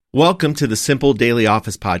Welcome to the Simple Daily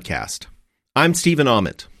Office Podcast. I'm Stephen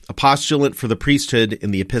Ament, a postulant for the priesthood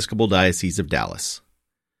in the Episcopal Diocese of Dallas.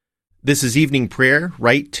 This is evening prayer,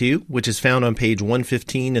 Rite 2, which is found on page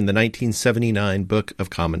 115 in the 1979 Book of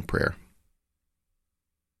Common Prayer.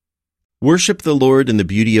 Worship the Lord in the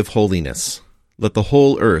beauty of holiness. Let the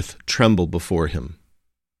whole earth tremble before him.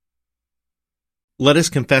 Let us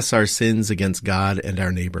confess our sins against God and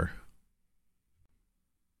our neighbor.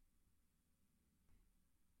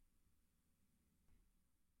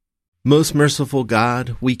 Most merciful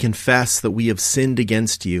God, we confess that we have sinned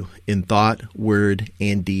against you in thought, word,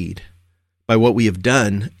 and deed, by what we have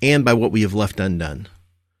done and by what we have left undone.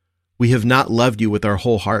 We have not loved you with our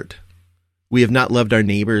whole heart. We have not loved our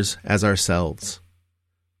neighbors as ourselves.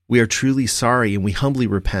 We are truly sorry and we humbly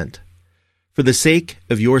repent. For the sake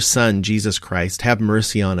of your Son, Jesus Christ, have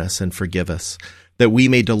mercy on us and forgive us, that we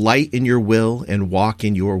may delight in your will and walk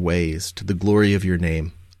in your ways, to the glory of your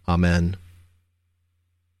name. Amen.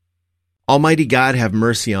 Almighty God, have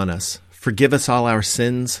mercy on us. Forgive us all our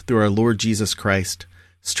sins through our Lord Jesus Christ.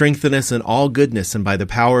 Strengthen us in all goodness, and by the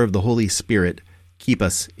power of the Holy Spirit, keep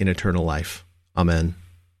us in eternal life. Amen.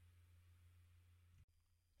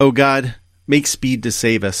 O God, make speed to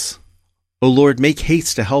save us. O Lord, make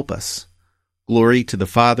haste to help us. Glory to the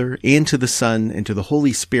Father, and to the Son, and to the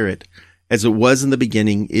Holy Spirit, as it was in the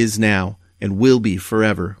beginning, is now, and will be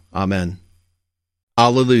forever. Amen.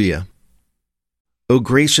 Alleluia. O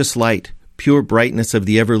gracious light, pure brightness of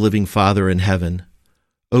the ever-living Father in heaven,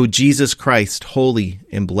 O Jesus Christ, holy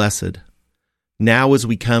and blessed, now as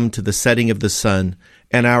we come to the setting of the sun,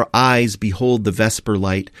 and our eyes behold the vesper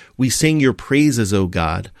light, we sing your praises, O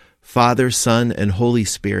God, Father, Son, and Holy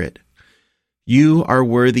Spirit. You are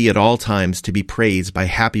worthy at all times to be praised by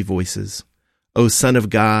happy voices, O Son of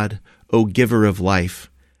God, O Giver of life,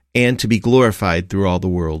 and to be glorified through all the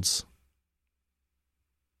worlds.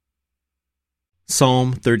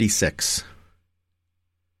 Psalm 36.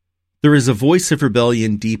 There is a voice of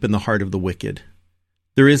rebellion deep in the heart of the wicked.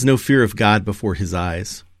 There is no fear of God before his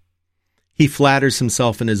eyes. He flatters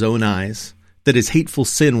himself in his own eyes that his hateful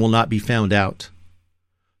sin will not be found out.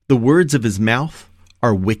 The words of his mouth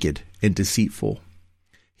are wicked and deceitful.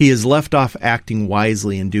 He has left off acting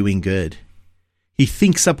wisely and doing good. He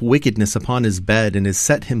thinks up wickedness upon his bed and has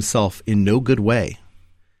set himself in no good way.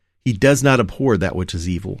 He does not abhor that which is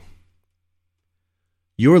evil.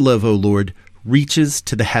 Your love, O Lord, reaches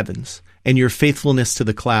to the heavens, and your faithfulness to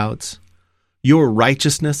the clouds. Your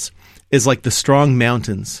righteousness is like the strong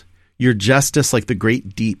mountains, your justice like the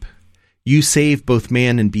great deep. You save both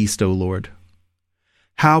man and beast, O Lord.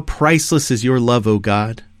 How priceless is your love, O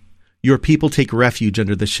God! Your people take refuge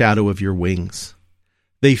under the shadow of your wings.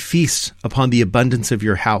 They feast upon the abundance of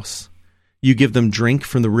your house. You give them drink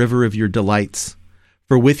from the river of your delights.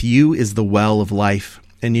 For with you is the well of life,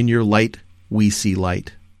 and in your light we see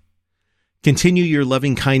light. Continue your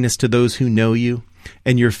loving kindness to those who know you,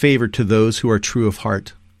 and your favor to those who are true of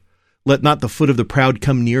heart. Let not the foot of the proud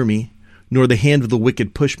come near me, nor the hand of the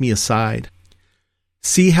wicked push me aside.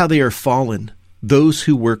 See how they are fallen, those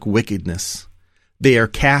who work wickedness. They are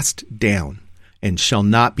cast down, and shall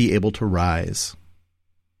not be able to rise.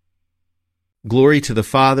 Glory to the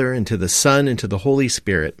Father, and to the Son, and to the Holy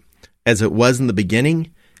Spirit, as it was in the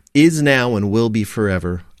beginning, is now, and will be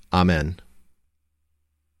forever. Amen.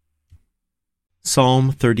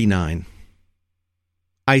 Psalm 39.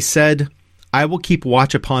 I said, I will keep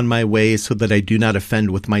watch upon my ways so that I do not offend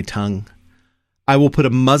with my tongue. I will put a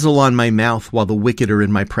muzzle on my mouth while the wicked are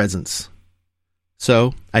in my presence.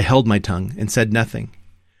 So I held my tongue and said nothing.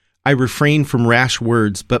 I refrained from rash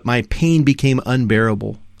words, but my pain became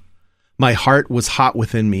unbearable. My heart was hot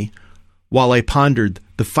within me. While I pondered,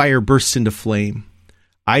 the fire burst into flame.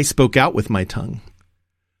 I spoke out with my tongue.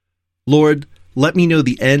 Lord, let me know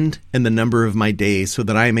the end and the number of my days, so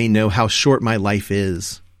that I may know how short my life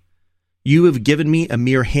is. You have given me a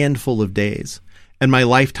mere handful of days, and my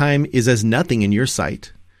lifetime is as nothing in your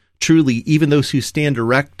sight. Truly, even those who stand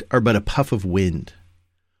erect are but a puff of wind.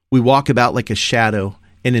 We walk about like a shadow,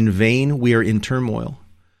 and in vain we are in turmoil.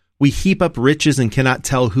 We heap up riches and cannot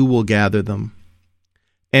tell who will gather them.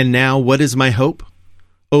 And now, what is my hope?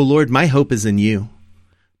 O Lord, my hope is in you.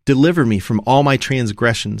 Deliver me from all my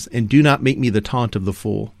transgressions, and do not make me the taunt of the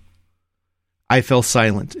fool. I fell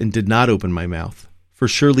silent and did not open my mouth, for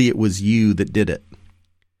surely it was you that did it.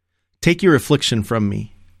 Take your affliction from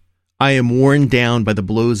me. I am worn down by the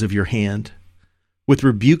blows of your hand. With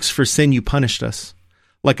rebukes for sin you punished us.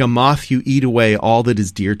 Like a moth you eat away all that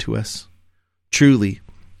is dear to us. Truly,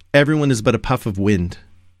 everyone is but a puff of wind.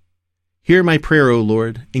 Hear my prayer, O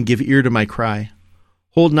Lord, and give ear to my cry.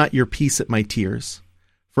 Hold not your peace at my tears.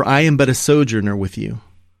 For I am but a sojourner with you.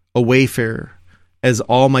 a wayfarer, as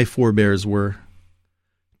all my forebears were.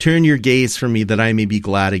 Turn your gaze from me that I may be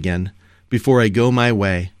glad again, before I go my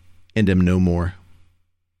way and am no more.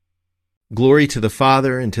 Glory to the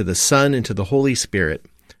Father, and to the Son, and to the Holy Spirit,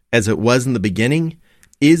 as it was in the beginning,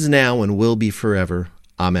 is now, and will be forever.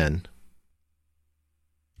 Amen.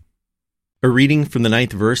 A reading from the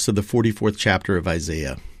 9th verse of the 44th chapter of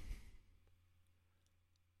Isaiah.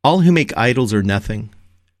 All who make idols are nothing,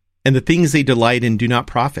 and the things they delight in do not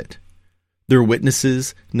profit. Their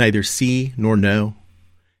witnesses neither see nor know,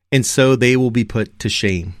 and so they will be put to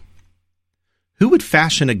shame. Who would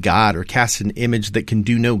fashion a god or cast an image that can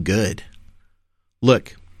do no good?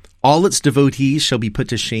 Look, all its devotees shall be put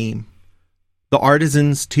to shame. The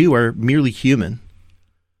artisans, too, are merely human.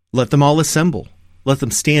 Let them all assemble. Let them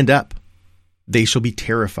stand up. They shall be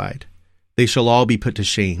terrified. They shall all be put to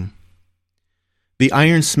shame. The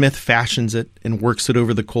ironsmith fashions it and works it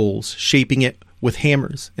over the coals, shaping it with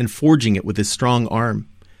hammers and forging it with his strong arm.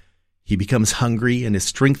 He becomes hungry and his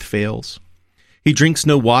strength fails. He drinks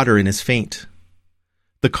no water and is faint.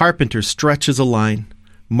 The carpenter stretches a line,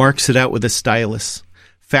 marks it out with a stylus,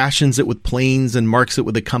 fashions it with planes and marks it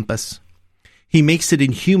with a compass. He makes it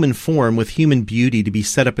in human form with human beauty to be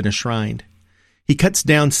set up in a shrine. He cuts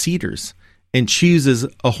down cedars and chooses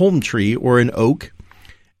a holm tree or an oak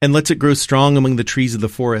and lets it grow strong among the trees of the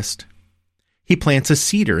forest. He plants a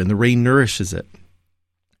cedar and the rain nourishes it.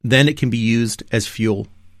 Then it can be used as fuel.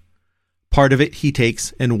 Part of it he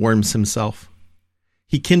takes and warms himself.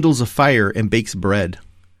 He kindles a fire and bakes bread.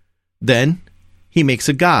 Then he makes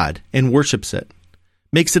a god and worships it,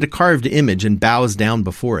 makes it a carved image and bows down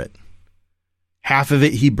before it. Half of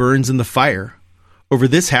it he burns in the fire. Over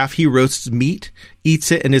this half he roasts meat,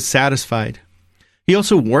 eats it, and is satisfied. He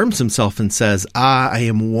also warms himself and says, I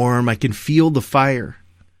am warm, I can feel the fire.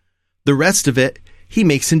 The rest of it he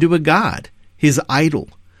makes into a god, his idol,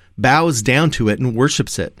 bows down to it and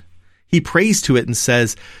worships it. He prays to it and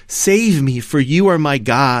says, Save me, for you are my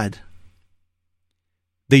God.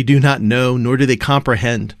 They do not know, nor do they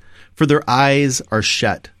comprehend, for their eyes are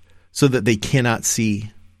shut, so that they cannot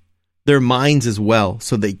see. Their minds as well,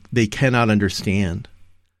 so they cannot understand.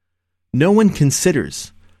 No one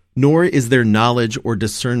considers, nor is there knowledge or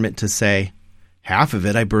discernment to say, Half of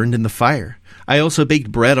it I burned in the fire. I also baked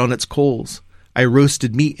bread on its coals. I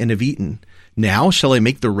roasted meat and have eaten. Now shall I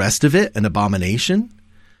make the rest of it an abomination?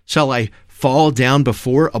 Shall I fall down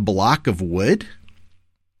before a block of wood?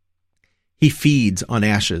 He feeds on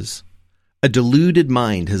ashes. A deluded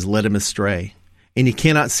mind has led him astray, and he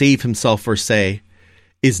cannot save himself or say,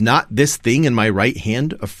 Is not this thing in my right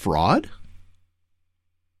hand a fraud?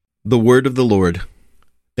 The word of the Lord.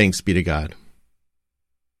 Thanks be to God.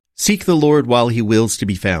 Seek the Lord while he wills to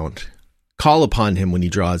be found. Call upon him when he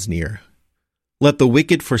draws near. Let the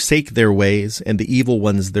wicked forsake their ways, and the evil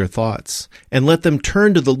ones their thoughts, and let them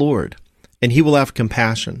turn to the Lord, and he will have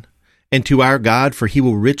compassion, and to our God, for he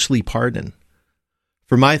will richly pardon.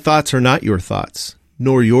 For my thoughts are not your thoughts,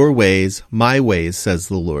 nor your ways my ways, says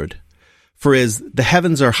the Lord. For as the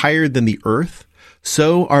heavens are higher than the earth,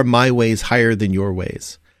 so are my ways higher than your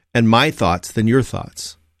ways, and my thoughts than your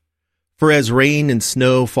thoughts. For as rain and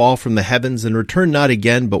snow fall from the heavens and return not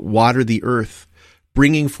again, but water the earth,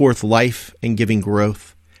 bringing forth life and giving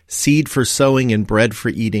growth, seed for sowing and bread for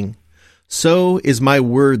eating, so is my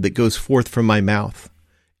word that goes forth from my mouth.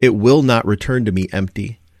 It will not return to me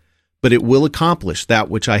empty, but it will accomplish that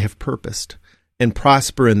which I have purposed, and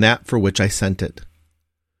prosper in that for which I sent it.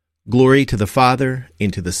 Glory to the Father,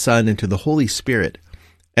 and to the Son, and to the Holy Spirit,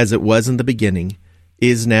 as it was in the beginning,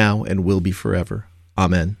 is now, and will be forever.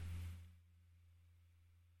 Amen.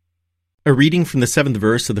 A reading from the 7th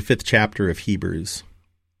verse of the 5th chapter of Hebrews.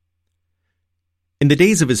 In the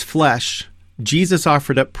days of his flesh, Jesus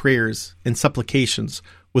offered up prayers and supplications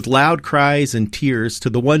with loud cries and tears to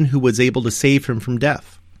the one who was able to save him from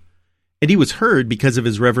death. And he was heard because of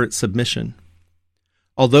his reverent submission.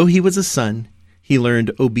 Although he was a son, he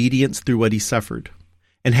learned obedience through what he suffered.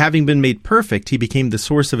 And having been made perfect, he became the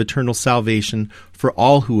source of eternal salvation for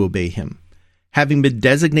all who obey him, having been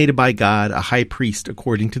designated by God a high priest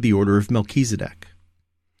according to the order of Melchizedek.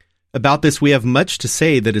 About this we have much to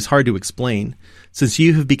say that is hard to explain, since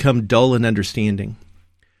you have become dull in understanding.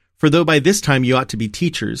 For though by this time you ought to be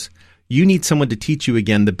teachers, you need someone to teach you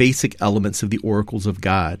again the basic elements of the oracles of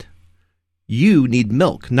God. You need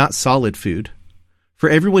milk, not solid food. For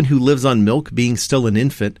everyone who lives on milk, being still an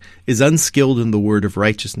infant, is unskilled in the word of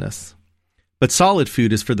righteousness. But solid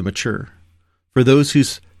food is for the mature, for those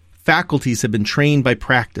whose faculties have been trained by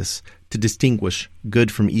practice to distinguish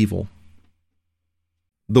good from evil.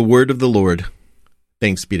 The word of the Lord.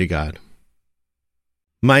 Thanks be to God.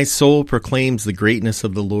 My soul proclaims the greatness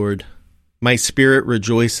of the Lord. My spirit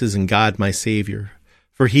rejoices in God my Savior,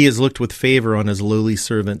 for he has looked with favor on his lowly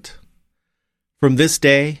servant. From this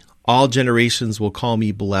day, all generations will call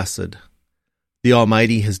me blessed. The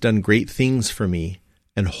Almighty has done great things for me,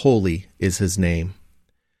 and holy is his name.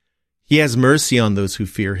 He has mercy on those who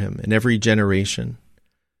fear him in every generation.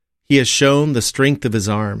 He has shown the strength of his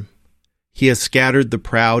arm. He has scattered the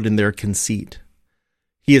proud in their conceit.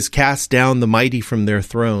 He has cast down the mighty from their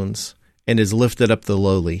thrones, and has lifted up the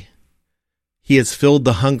lowly. He has filled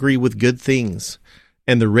the hungry with good things,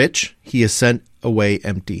 and the rich he has sent away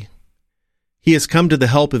empty. He has come to the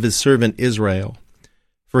help of his servant Israel,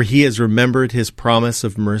 for he has remembered his promise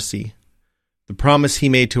of mercy, the promise he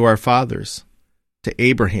made to our fathers, to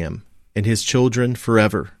Abraham and his children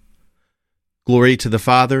forever. Glory to the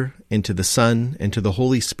Father, and to the Son, and to the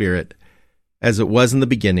Holy Spirit, as it was in the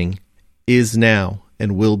beginning, is now,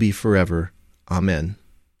 and will be forever. Amen.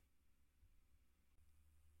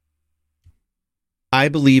 I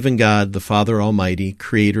believe in God, the Father Almighty,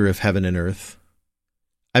 creator of heaven and earth.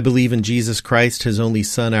 I believe in Jesus Christ, his only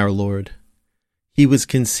Son, our Lord. He was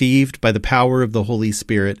conceived by the power of the Holy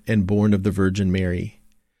Spirit and born of the Virgin Mary.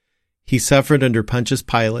 He suffered under Pontius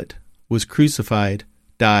Pilate, was crucified,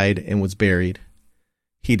 died, and was buried.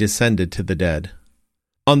 He descended to the dead.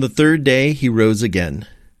 On the third day he rose again.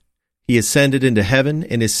 He ascended into heaven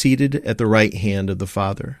and is seated at the right hand of the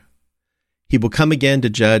Father. He will come again to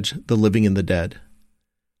judge the living and the dead.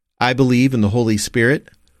 I believe in the Holy Spirit,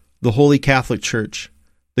 the Holy Catholic Church,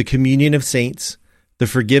 the communion of saints, the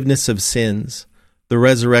forgiveness of sins, the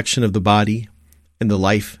resurrection of the body, and the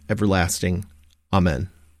life everlasting. Amen.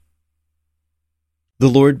 The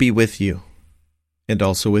Lord be with you, and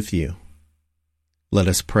also with you. Let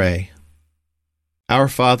us pray. Our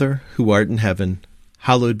Father, who art in heaven,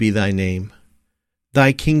 hallowed be thy name.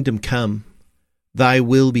 Thy kingdom come, thy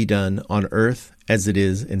will be done on earth as it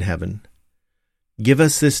is in heaven. Give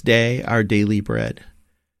us this day our daily bread,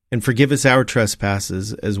 and forgive us our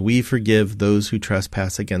trespasses as we forgive those who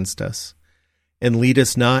trespass against us. And lead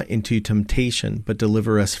us not into temptation, but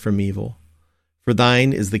deliver us from evil. For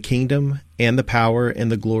thine is the kingdom, and the power,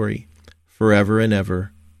 and the glory, forever and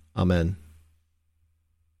ever. Amen.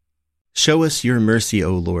 Show us your mercy,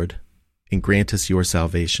 O Lord, and grant us your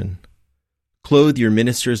salvation. Clothe your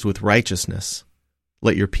ministers with righteousness.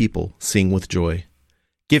 Let your people sing with joy.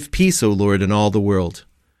 Give peace, O Lord, in all the world,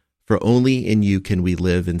 for only in you can we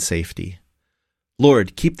live in safety.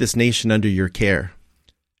 Lord, keep this nation under your care,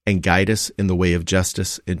 and guide us in the way of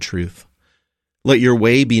justice and truth. Let your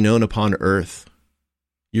way be known upon earth,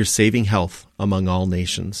 your saving health among all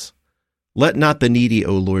nations. Let not the needy,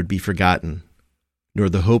 O Lord, be forgotten, nor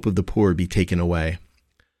the hope of the poor be taken away.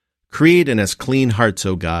 Create in us clean hearts,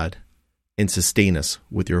 O God, and sustain us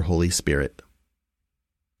with your Holy Spirit.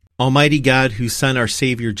 Almighty God, whose Son, our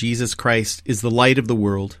Savior, Jesus Christ, is the light of the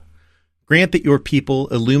world, grant that your people,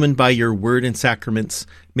 illumined by your word and sacraments,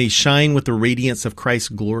 may shine with the radiance of Christ's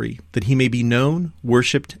glory, that he may be known,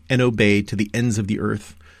 worshipped, and obeyed to the ends of the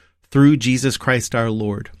earth, through Jesus Christ our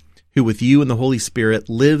Lord, who with you and the Holy Spirit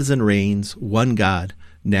lives and reigns, one God,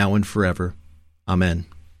 now and forever. Amen.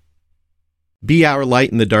 Be our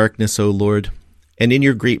light in the darkness, O Lord, and in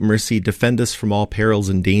your great mercy defend us from all perils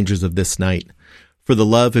and dangers of this night, for the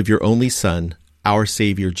love of your only Son, our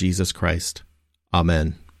Savior Jesus Christ.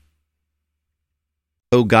 Amen.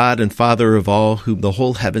 O God and Father of all, whom the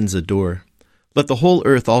whole heavens adore, let the whole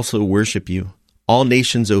earth also worship you, all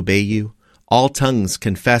nations obey you, all tongues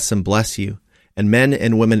confess and bless you, and men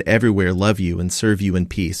and women everywhere love you and serve you in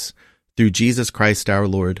peace, through Jesus Christ our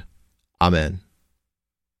Lord. Amen.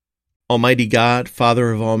 Almighty God,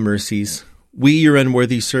 Father of all mercies, we, your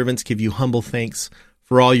unworthy servants, give you humble thanks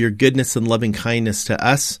for all your goodness and loving kindness to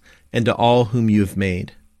us and to all whom you have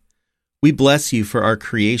made. We bless you for our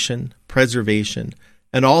creation, preservation,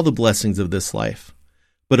 and all the blessings of this life,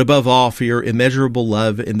 but above all for your immeasurable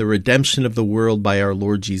love in the redemption of the world by our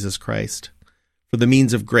Lord Jesus Christ, for the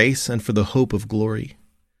means of grace and for the hope of glory.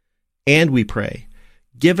 And we pray,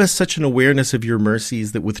 give us such an awareness of your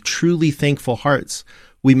mercies that with truly thankful hearts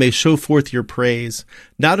we may show forth your praise,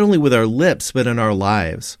 not only with our lips but in our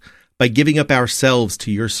lives, by giving up ourselves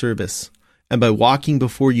to your service, and by walking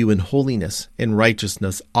before you in holiness and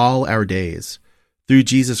righteousness all our days, through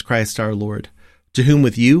Jesus Christ our Lord, to whom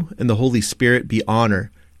with you and the Holy Spirit be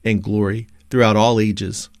honor and glory throughout all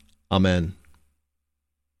ages. Amen.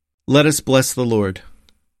 Let us bless the Lord.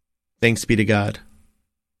 Thanks be to God.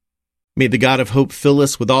 May the God of hope fill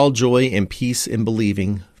us with all joy and peace in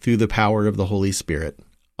believing through the power of the Holy Spirit.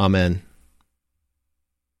 Amen.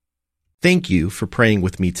 Thank you for praying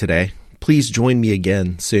with me today. Please join me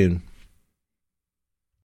again soon.